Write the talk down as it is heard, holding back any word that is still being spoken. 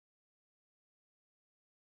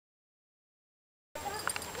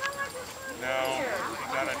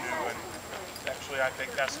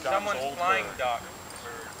think that's Doc's Someone's old flying bird. Doc.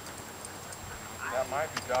 That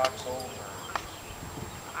might be Doc's old bird.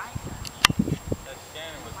 That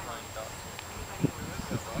Shannon was flying Doc.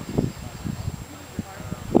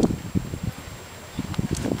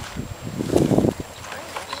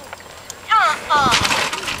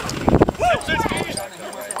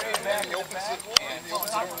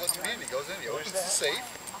 He goes in, he opens the safe.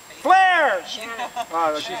 Flares!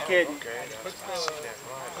 Oh, she's kidding. Put the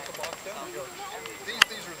box down. These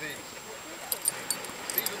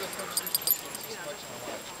are the folks who put this collection on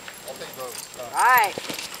line. I'll take those. Alright.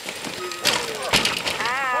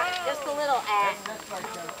 Just a little ass.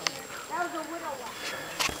 That was a little one.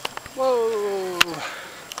 Whoa.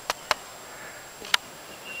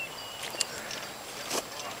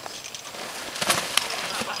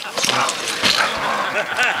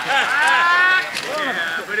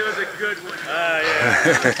 Yeah, but it was a good one. Yeah.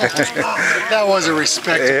 That was a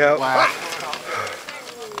respectable laugh.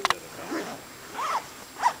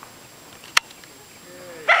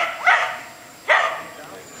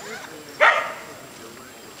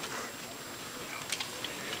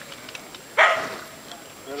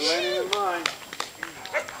 Better landing than mine.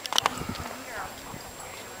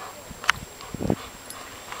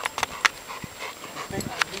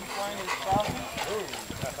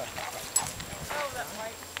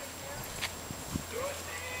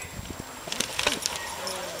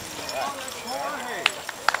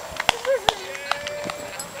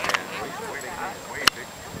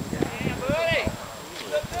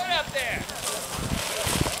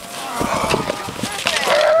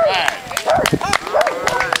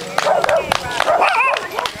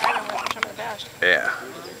 Yeah.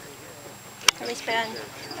 At least Ben's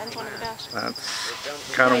one of the best.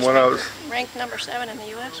 That's kind of what I was. Ranked number 7 in the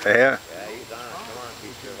U.S. Yeah.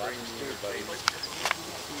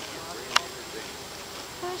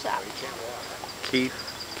 Who's that?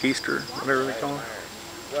 Keister, whatever they call him.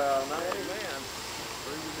 Well, not only man,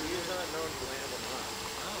 he's not known to land a lot.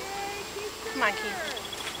 Come on, Keith.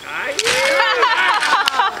 I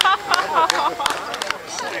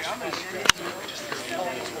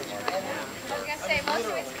was going to say, most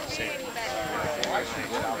of it's community, but...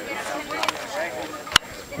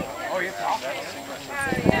 Oh, you're talking.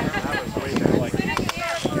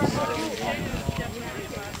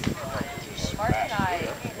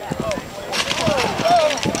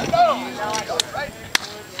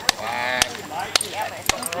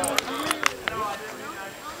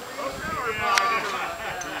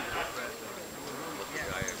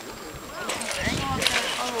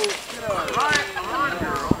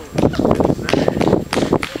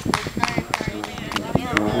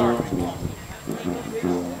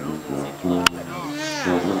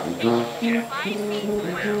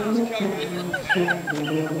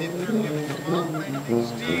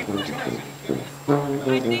 I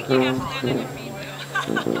think you have to land on your feet,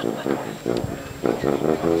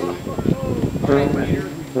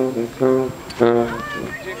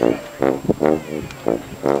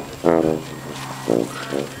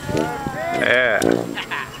 Yeah.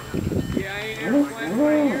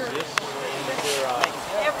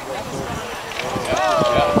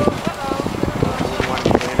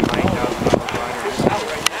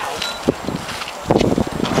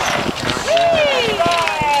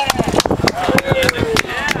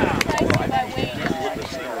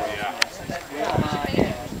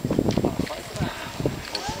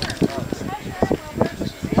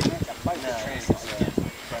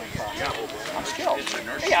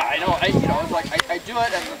 Yeah, I know. It's like I do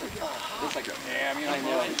it, and it's like, yeah, I mean, I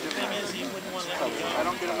know. The thing is, he wouldn't want to let me go. I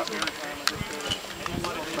don't get enough air time.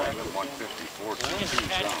 154.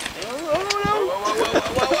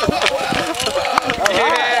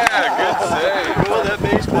 Yeah, good save. Well, that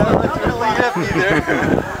baseball, that's really hefty there.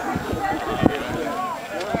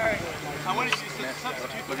 I want to see some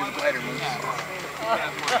substitute. Look at the glider moves.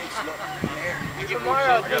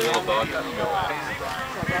 Tomorrow, I got a little dog that can go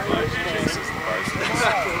chases the bicycle.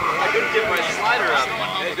 I couldn't get my slider out.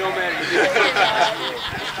 It don't matter.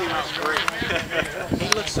 This came out great. He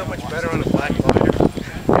looks so much better on a black glider.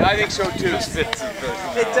 Yeah, I think so too.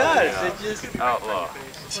 It does. It just Outlaw.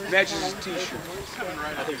 matches his t-shirt. I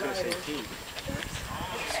think he's going to say T.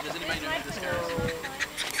 Does anybody know who this guy is?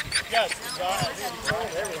 Yes,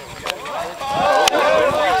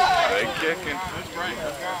 Big kicking.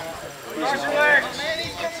 Where's your legs?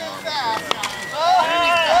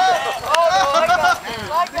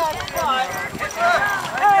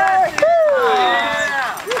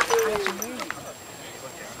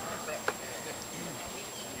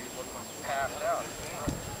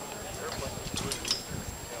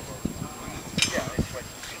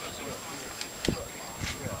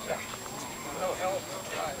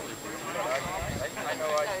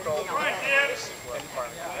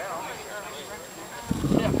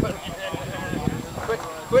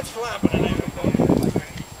 Quit flapping it.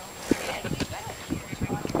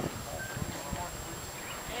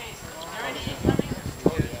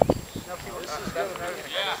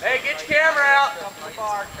 Hey, get your camera out.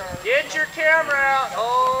 Get your camera out.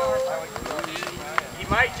 Oh, he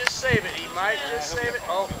might just save it. He might just save it.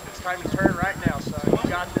 Oh, it's time to turn right now, son. You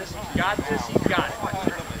got this. You got this. You got it.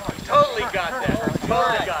 Totally got that.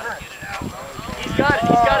 Totally got it. He's got it.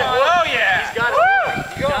 He's got it. Oh yeah. He's got it.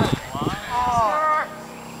 He's got it.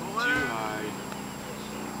 Too high.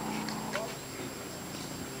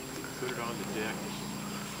 Put it on the deck.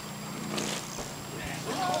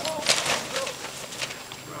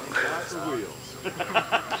 Got the wheels.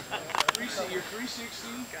 You're 360.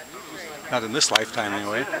 Not in this lifetime,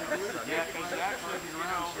 anyway.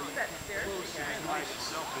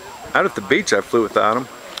 Out at the beach, I flew without him.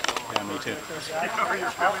 Yeah, me too. Your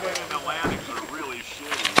coming in the landings are really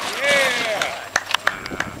shitty.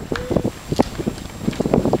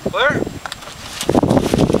 Clear.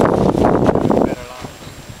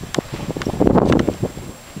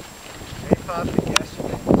 They popped it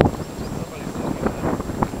yesterday.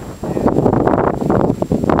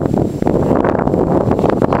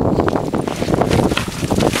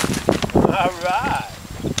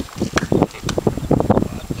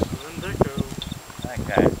 That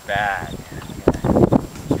guy's bad.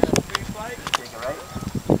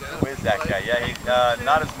 Who is that guy? Yeah, he's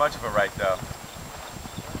not as much of a right though.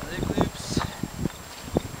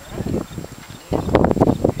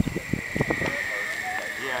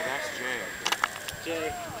 Yeah, that's Jay. Jay.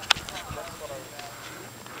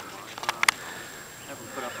 Have them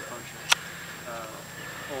put up a bunch of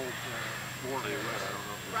old war heroes.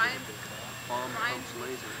 Ryan, Bomb Ryan. pumps,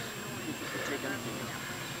 lasers. You can take anything,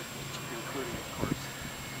 including, of course,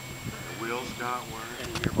 The wheels got one.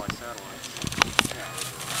 any nearby satellites.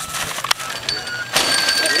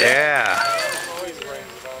 Yeah. Always brings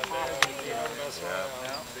it on down. You don't mess around.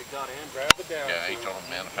 They got in. Grab it down. Yeah, he told him,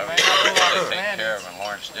 man, if I was going to take care of him, and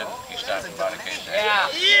Lawrence didn't, he stopped and bought a case of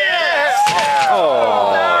eggs.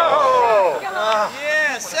 Oh.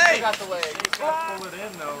 Yeah, say. Got the leg. Pull it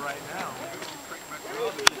in though right now.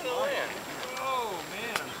 Oh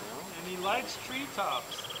man, and he likes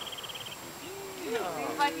treetops.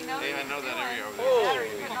 seems like he knows Hey, I what know he's that doing. area over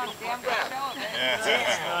He's putting on a damn good show of it.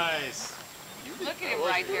 That's nice. Look at him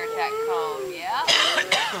right there at that cone. Yeah.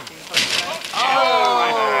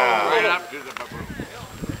 Right up to the bubble.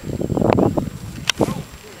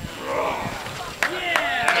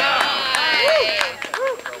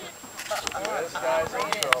 This guy's in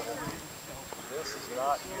trouble. This is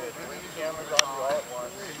not good. 3 cameras on you all at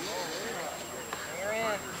once. You're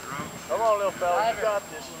in. Come on, little fella. You got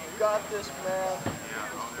this. You got this, man.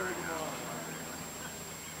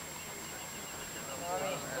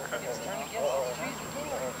 It's turning against the trees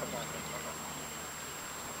again.